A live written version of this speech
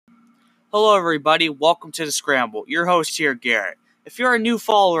Hello, everybody. Welcome to The Scramble. Your host here, Garrett. If you're a new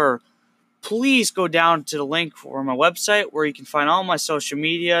follower, please go down to the link for my website where you can find all my social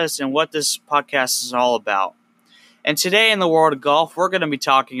medias and what this podcast is all about. And today in the world of golf, we're going to be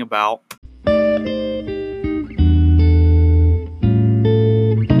talking about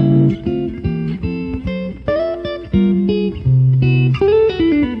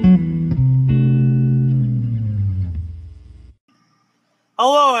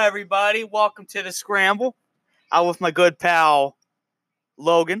Hello, everybody. Welcome to The Scramble. I'm with my good pal,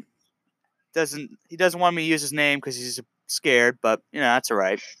 Logan. He doesn't want me to use his name because he's scared, but, that's all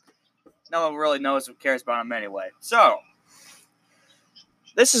right. No one really knows who cares about him anyway. So,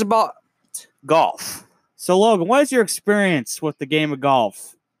 this is about golf. So, Logan, what is your experience with the game of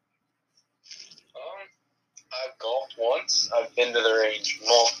golf? I've golfed once. I've been to the range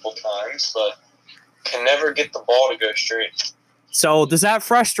multiple times, but can never get the ball to go straight. So, does that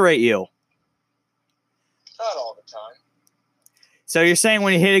frustrate you? Not all the time. So, you're saying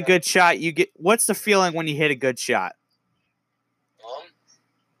when you hit a good shot, what's the feeling when you hit a good shot? I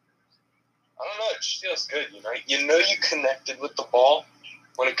don't know. It just feels good, You know you connected with the ball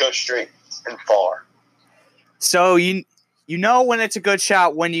when it goes straight and far. So, you know when it's a good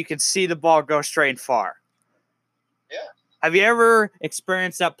shot when you can see the ball go straight and far. Yeah. Have you ever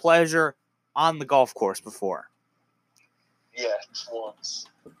experienced that pleasure on the golf course before? Yeah, once.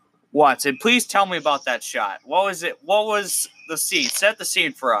 Once. And please tell me about that shot. What was it? What was the scene? Set the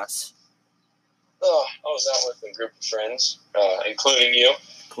scene for us. I was out with a group of friends, including you.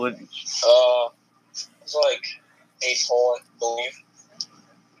 It was like 8th hole, I believe.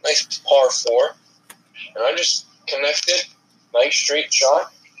 Nice par 4. And I just connected. Nice straight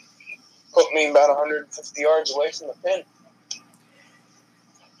shot. Put me about 150 yards away from the pin.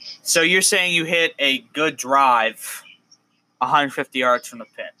 So you're saying you hit a good drive 150 yards from the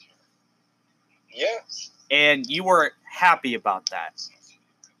pin? Yeah. And you were happy about that?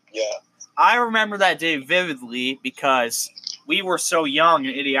 Yeah. I remember that day vividly because we were so young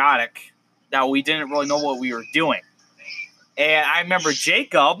and idiotic that we didn't really know what we were doing. And I remember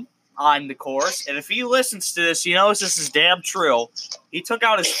Jacob on the course, and if he listens to this, he knows this is damn true. He took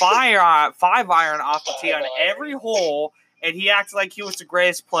out his 5-iron off the tee on every hole, and he acted like he was the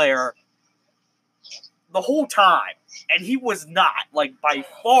greatest player the whole time. And he was not. Like, by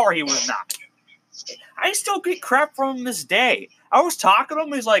far, he was not. I still get crap from him this day. I was talking to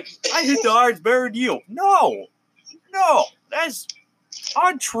him, he's like, I hit the irons better than you. No, that's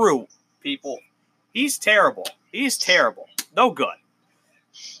untrue, people. He's terrible. No good.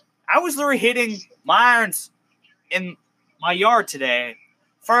 I was literally hitting my irons in my yard today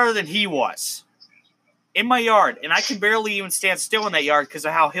further than he was. In my yard. And I can barely even stand still in that yard because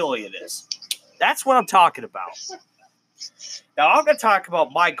of how hilly it is. That's what I'm talking about. Now, I'm going to talk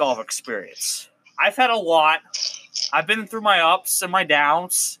about my golf experience. I've had a lot. I've been through my ups and my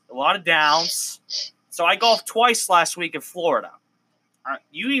downs. A lot of downs. So I golfed twice last week in Florida.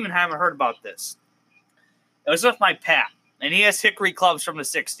 You even haven't heard about this. It was with my pap. And he has hickory clubs from the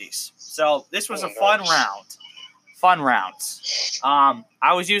 60s. So this was a fun round. Fun rounds.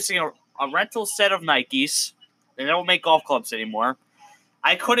 I was using a rental set of Nikes. They don't make golf clubs anymore.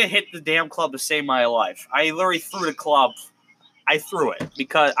 I couldn't hit the damn club to save my life. I literally threw the club. I threw it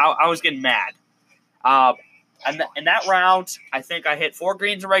because I was getting mad. And in that round, I think I hit 4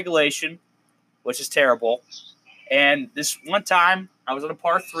 greens in regulation, which is terrible. And this one time, I was on a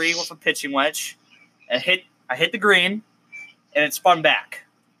par 3 with a pitching wedge. And I hit the green. And it spun back.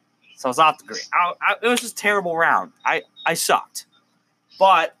 So I was off the green. It was just a terrible round. I sucked.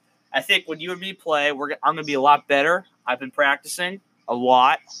 But I think when you and me play, I'm going to be a lot better. I've been practicing a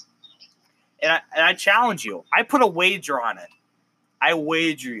lot. And I challenge you. I put a wager on it. I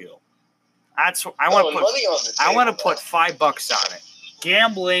wager you. I want to put $5 on it.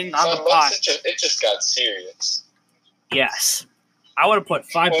 Gambling on the pot. It just got serious. Yes. I would have put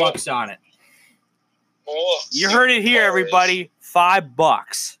 $5 on it. You heard it here, everybody.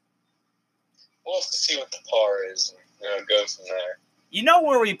 $5. We'll have to see what the par is and go from there. You know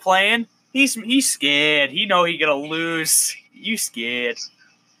where we playing? He's scared. He know he gonna lose. You scared?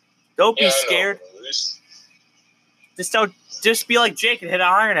 Don't be scared. Just be like Jake and hit an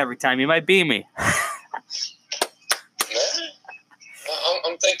iron every time. You might beat me.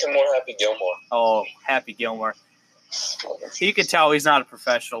 I'm thinking more Happy Gilmore. Oh, Happy Gilmore. You can tell he's not a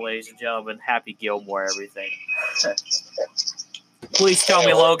professional, ladies and gentlemen. Happy Gilmore, everything. Please tell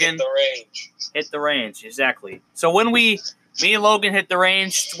me, Logan. Hit the range, exactly. So when me and Logan hit the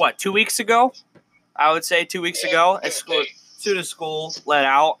range, 2 weeks ago? I would say 2 weeks ago. As soon as school let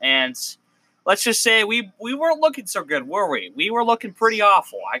out, and let's just say we weren't looking so good, were we? We were looking pretty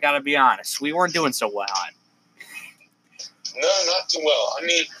awful. I got to be honest. We weren't doing so well. No, not too well. I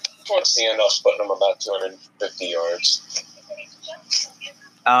mean, towards the end, I was putting them about 250 yards.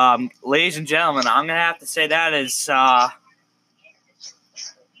 Ladies and gentlemen, I'm going to have to say that is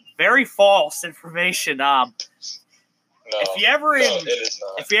very false information. No,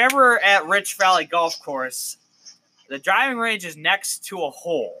 if you're ever at Rich Valley Golf Course, the driving range is next to a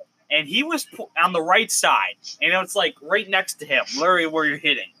hole, and he was on the right side, and it's like right next to him, literally where you're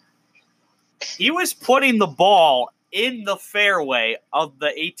hitting. He was putting the ball in the fairway of the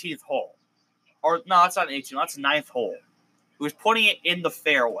 18th hole. Or, no, that's not 18th. That's the 9th hole. He was putting it in the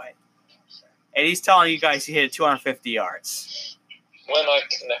fairway. And he's telling you guys he hit it 250 yards. When I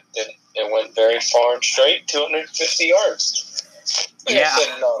connected, it went very far and straight, 250 yards.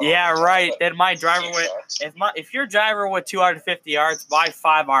 Yeah, right. Then my driver went. If your driver went 250 yards, my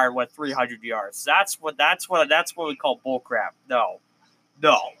 5-iron went 300 yards. That's what we call bullcrap. No,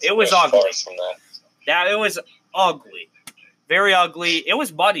 it was ugly. It was ugly, very ugly. It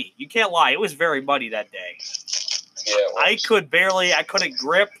was muddy. You can't lie. It was very muddy that day. Yeah, I couldn't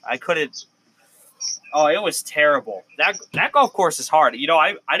grip. Oh, it was terrible. That golf course is hard. You know,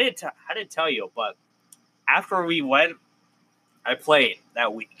 I didn't tell you, but after we went, I played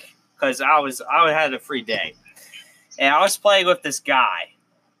that week because I had a free day, and I was playing with this guy.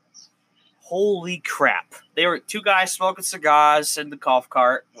 Holy crap! They were two guys smoking cigars in the golf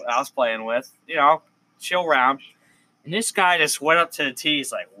cart I was playing with. You know, chill around. And this guy just went up to the tee.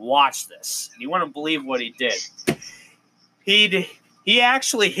 He's like, "Watch this." And you wouldn't believe what he did. He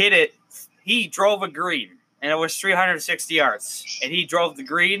actually hit it. He drove a green, and it was 360 yards. And he drove the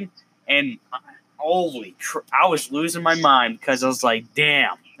green, and holy crap, I was losing my mind because I was like,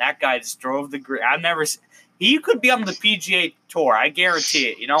 "Damn, that guy just drove the green." He could be on the PGA Tour. I guarantee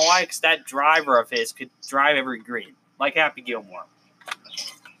it. You know why? Because that driver of his could drive every green, like Happy Gilmore.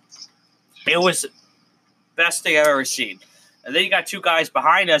 It was the best thing I've ever seen. And then you got two guys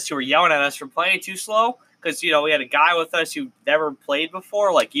behind us who were yelling at us for playing too slow because, you know, we had a guy with us who never played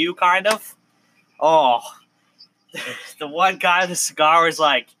before, like you kind of. Oh, the one guy with the cigar was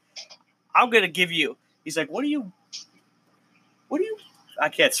like, I'm going to give you – he's like, what do you – I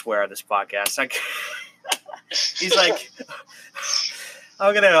can't swear on this podcast. He's like,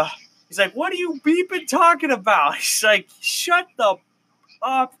 he's like, what are you beeping talking about? He's like, shut the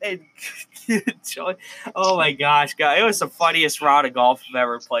up and oh my gosh, God. It was the funniest round of golf I've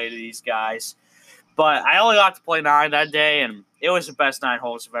ever played to these guys. But I only got to play 9 that day, and it was the best 9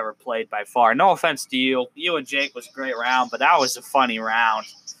 holes I've ever played by far. No offense to you. You and Jake was a great round, but that was a funny round.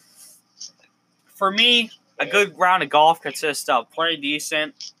 For me, a good round of golf consists of playing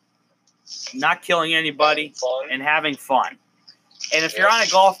decent, not killing anybody, and having fun. And if you're on a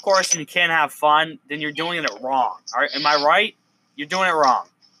golf course and you can't have fun, then you're doing it wrong. Am I right? You're doing it wrong.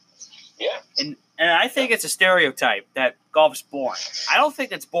 Yeah. And I think it's a stereotype that golf's boring. I don't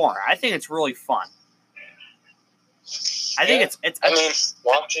think it's boring. I think it's really fun. I think it's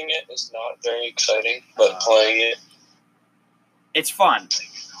watching it is not very exciting, but playing it, it's fun.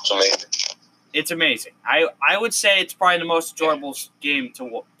 It's amazing. It's amazing. I would say it's probably the most enjoyable game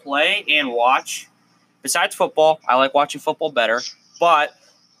to play and watch. Besides football, I like watching football better, but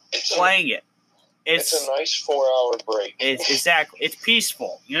playing it. It's a nice 4-hour break. Exactly. It's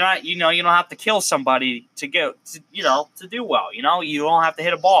peaceful. You don't have to kill somebody to do well. You know, you don't have to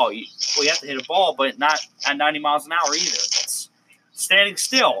hit a ball. You have to hit a ball, but not at 90 miles an hour either. It's standing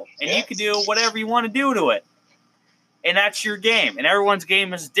still, and you can do whatever you want to do to it. And that's your game. And everyone's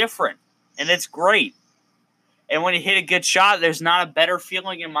game is different, and it's great. And when you hit a good shot, there's not a better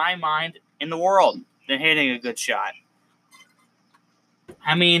feeling in my mind in the world than hitting a good shot.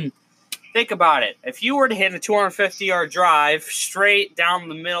 I mean, think about it. If you were to hit a 250-yard drive straight down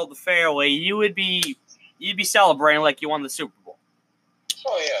the middle of the fairway, you'd be celebrating like you won the Super Bowl.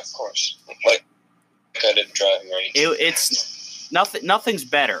 Oh yeah, of course. Like I did driving range. It's nothing's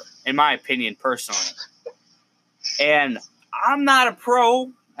better, in my opinion, personally. And I'm not a pro,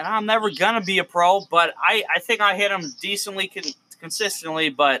 and I'm never gonna be a pro, but I think I hit them decently, consistently.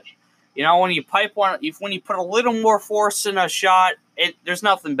 But you know, when you when you put a little more force in a shot, there's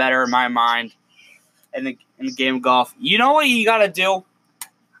nothing better in my mind in the game of golf. You know what you got to do?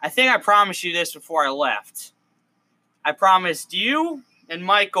 I think I promised you this before I left. I promised you and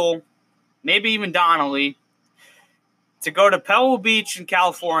Michael, maybe even Donnelly, to go to Pebble Beach in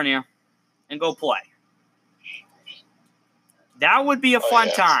California and go play. That would be a fun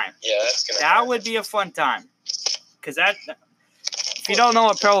time. Yeah, that's gonna happen. Would be a fun time. Because if you don't know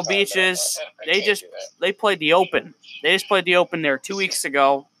what Pebble Beach is, they played the Open. They just played the Open there 2 weeks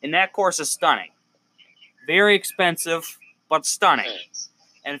ago, and that course is stunning. Very expensive, but stunning.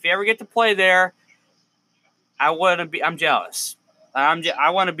 And if you ever get to play there, I'm jealous.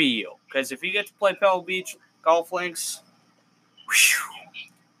 I want to be you, because if you get to play Pebble Beach golf links, whew.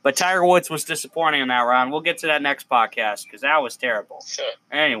 But Tiger Woods was disappointing in that round. We'll get to that next podcast because that was terrible. Sure.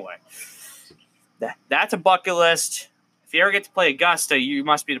 Anyway, that's a bucket list. If you ever get to play Augusta, you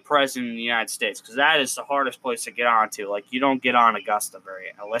must be the president of the United States because that is the hardest place to get onto. Like, you don't get on Augusta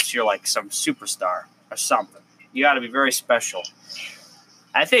unless you're like some superstar or something. You got to be very special.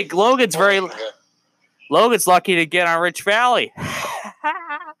 I think Logan's lucky to get on Rich Valley.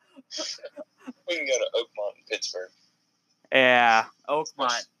 We can go to Oakmont in Pittsburgh. Yeah,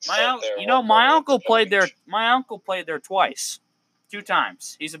 Oakmont. My uncle played there. My uncle played there twice, 2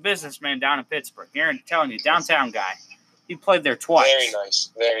 times. He's a businessman down in Pittsburgh. I'm telling you, downtown guy. He played there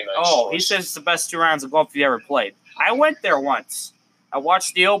twice. Very nice. Oh, he says it's the best 2 rounds of golf he ever played. I went there once. I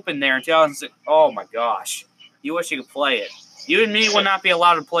watched the Open there in 2006. Oh my gosh, you wish you could play it. You and me would not be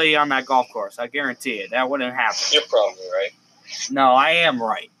allowed to play on that golf course. I guarantee it. That wouldn't happen. You're probably right. No, I am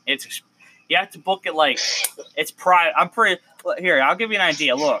right. You have to book it like it's private. Here, I'll give you an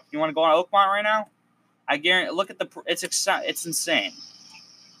idea. Look, you want to go on Oakmont right now? I guarantee. Look at it's insane.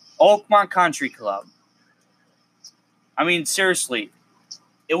 Oakmont Country Club. I mean, seriously,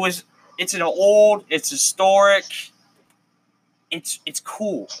 it's it's historic. It's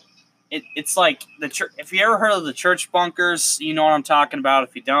cool. It's like the church. If you ever heard of the church bunkers, you know what I'm talking about.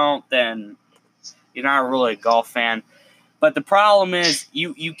 If you don't, then you're not really a golf fan. But the problem is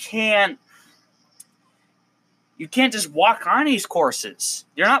you can't just walk on these courses.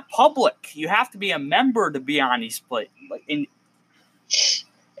 They're not public. You have to be a member to be on these places.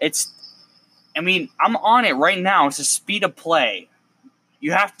 I'm on it right now. It's a speed of play.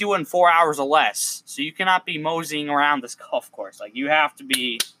 You have to do it in 4 hours or less. So you cannot be moseying around this golf course. Like, you have to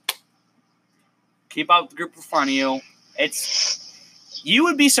keep up with the group in front of you. You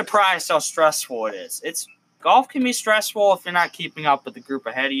would be surprised how stressful it is. Golf can be stressful if you're not keeping up with the group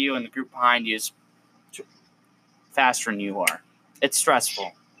ahead of you and the group behind you is faster than you are. It's stressful.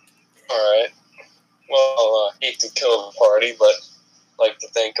 All right. Well, hate to kill the party, but I'd like to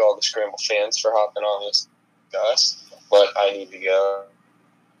thank all the Scramble fans for hopping on this podcast. But I need to go.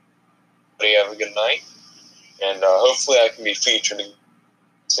 Everybody have a good night. And hopefully I can be featured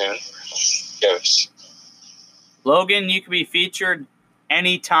soon. Ghost. Logan, you can be featured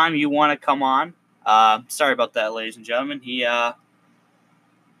anytime you want to come on. Sorry about that, ladies and gentlemen. He's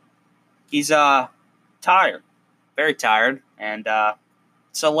tired, very tired, and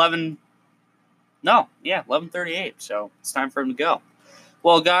it's 11:38. So it's time for him to go.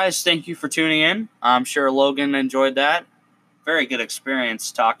 Well, guys, thank you for tuning in. I'm sure Logan enjoyed that. Very good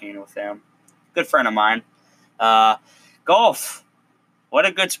experience talking with him. Good friend of mine. Golf, what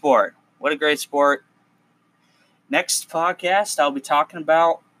a good sport. What a great sport. Next podcast, I'll be talking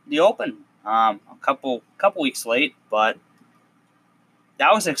about the Open. A couple weeks late, but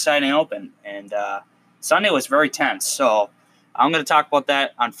that was an exciting Open, and Sunday was very tense. So I'm going to talk about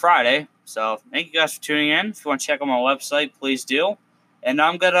that on Friday. So thank you guys for tuning in. If you want to check out my website, please do. And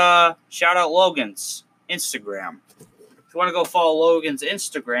I'm going to shout out Logan's Instagram. If you want to go follow Logan's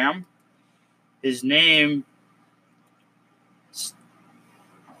Instagram, his name.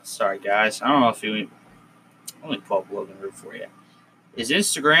 Sorry, guys. I don't know if you. Let me pull up Logan Root for you. His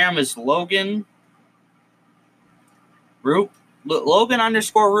Instagram is Logan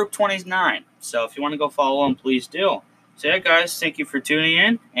 _Roop29. So if you want to go follow him, please do. So yeah, guys, thank you for tuning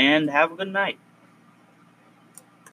in and have a good night.